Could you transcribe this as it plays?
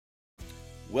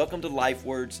Welcome to Life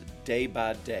Words Day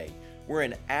by Day. We're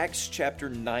in Acts chapter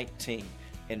 19,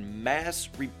 and mass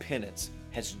repentance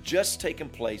has just taken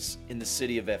place in the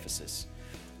city of Ephesus.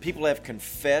 People have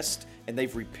confessed and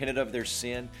they've repented of their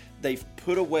sin. They've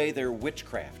put away their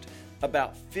witchcraft.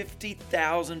 About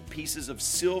 50,000 pieces of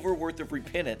silver worth of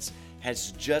repentance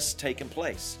has just taken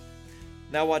place.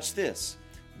 Now watch this.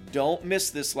 Don't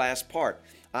miss this last part.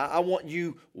 I want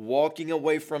you walking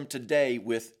away from today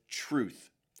with truth.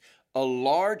 A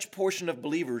large portion of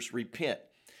believers repent,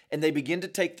 and they begin to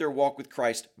take their walk with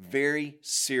Christ very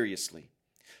seriously.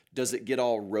 Does it get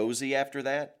all rosy after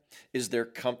that? Is there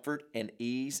comfort and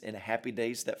ease and happy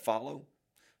days that follow?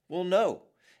 Well, no.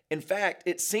 In fact,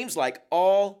 it seems like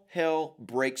all hell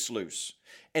breaks loose.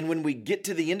 And when we get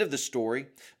to the end of the story,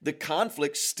 the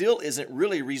conflict still isn't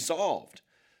really resolved.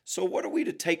 So what are we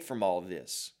to take from all of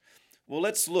this? Well,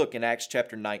 let's look in Acts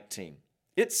chapter 19.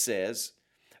 It says,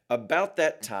 "About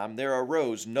that time there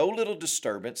arose no little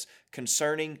disturbance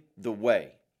concerning the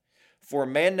way. For a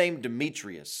man named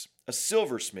Demetrius, a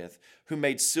silversmith, who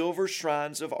made silver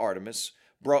shrines of Artemis,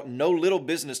 brought no little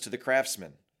business to the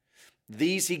craftsmen.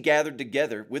 These he gathered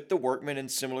together with the workmen in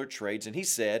similar trades, and he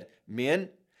said, 'Men,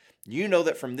 you know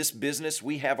that from this business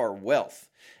we have our wealth.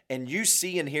 And you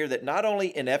see and hear that not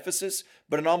only in Ephesus,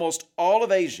 but in almost all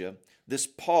of Asia, this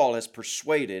Paul has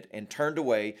persuaded and turned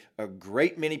away a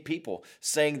great many people,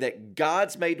 saying that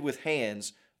gods made with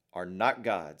hands are not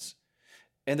gods.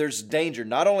 And there's danger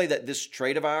not only that this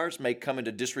trade of ours may come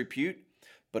into disrepute,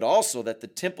 but also that the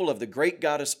temple of the great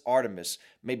goddess Artemis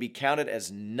may be counted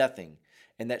as nothing,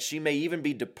 and that she may even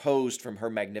be deposed from her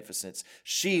magnificence,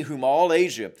 she whom all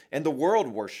Asia and the world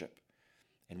worship.'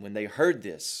 And when they heard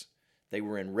this, they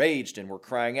were enraged and were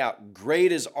crying out,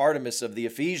 'Great is Artemis of the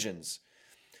Ephesians!'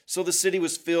 So the city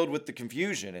was filled with the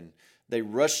confusion, and they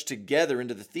rushed together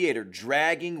into the theater,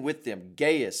 dragging with them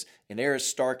Gaius and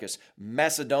Aristarchus,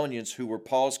 Macedonians who were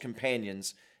Paul's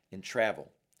companions in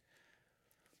travel."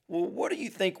 Well, what do you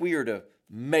think we are to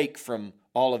make from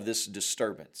all of this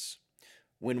disturbance?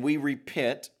 When we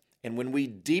repent and when we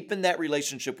deepen that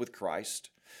relationship with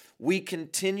Christ, we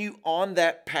continue on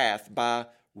that path by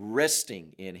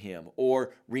resting in Him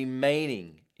or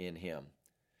remaining in Him.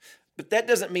 But that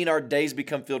doesn't mean our days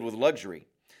become filled with luxury.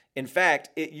 In fact,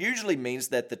 it usually means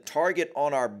that the target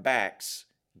on our backs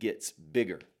gets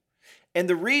bigger. And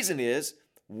the reason is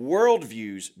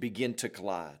worldviews begin to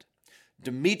collide.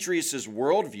 Demetrius's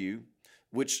worldview,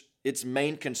 which its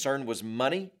main concern was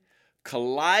money,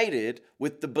 collided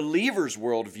with the believer's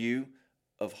worldview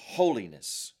of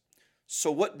holiness.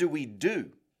 So what do we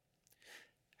do?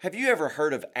 Have you ever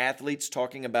heard of athletes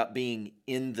talking about being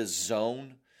in the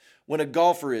zone? When a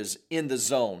golfer is in the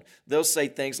zone, they'll say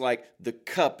things like, "The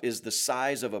cup is the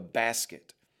size of a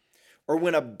basket." Or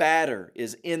when a batter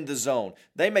is in the zone,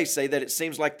 they may say that it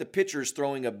seems like the pitcher is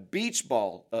throwing a beach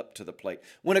ball up to the plate.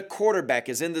 When a quarterback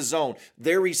is in the zone,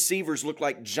 their receivers look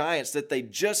like giants that they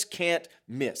just can't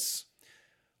miss.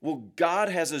 Well, God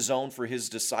has a zone for His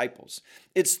disciples.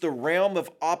 It's the realm of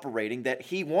operating that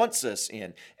He wants us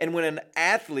in. And when an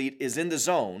athlete is in the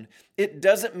zone, it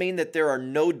doesn't mean that there are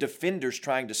no defenders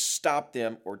trying to stop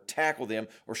them or tackle them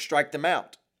or strike them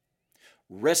out.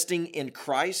 Resting in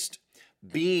Christ,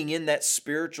 being in that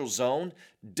spiritual zone,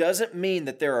 doesn't mean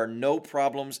that there are no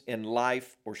problems in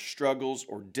life or struggles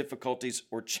or difficulties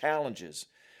or challenges.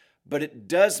 But it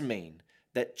does mean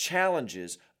that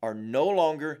challenges are no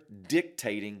longer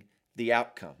dictating the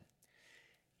outcome.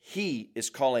 He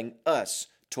is calling us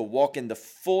to walk in the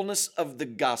fullness of the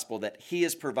gospel that He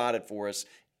has provided for us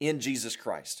in Jesus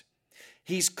Christ.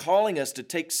 He's calling us to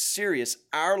take serious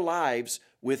our lives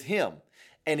with Him,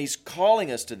 and He's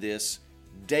calling us to this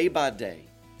day by day,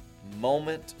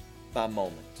 moment by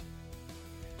moment.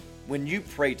 When you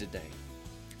pray today,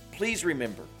 please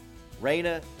remember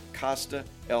Reina Costa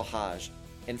El Haj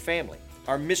and family,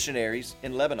 our missionaries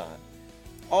in Lebanon.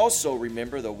 Also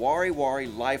remember the Wari Wari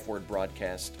Life Word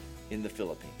broadcast in the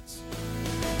Philippines.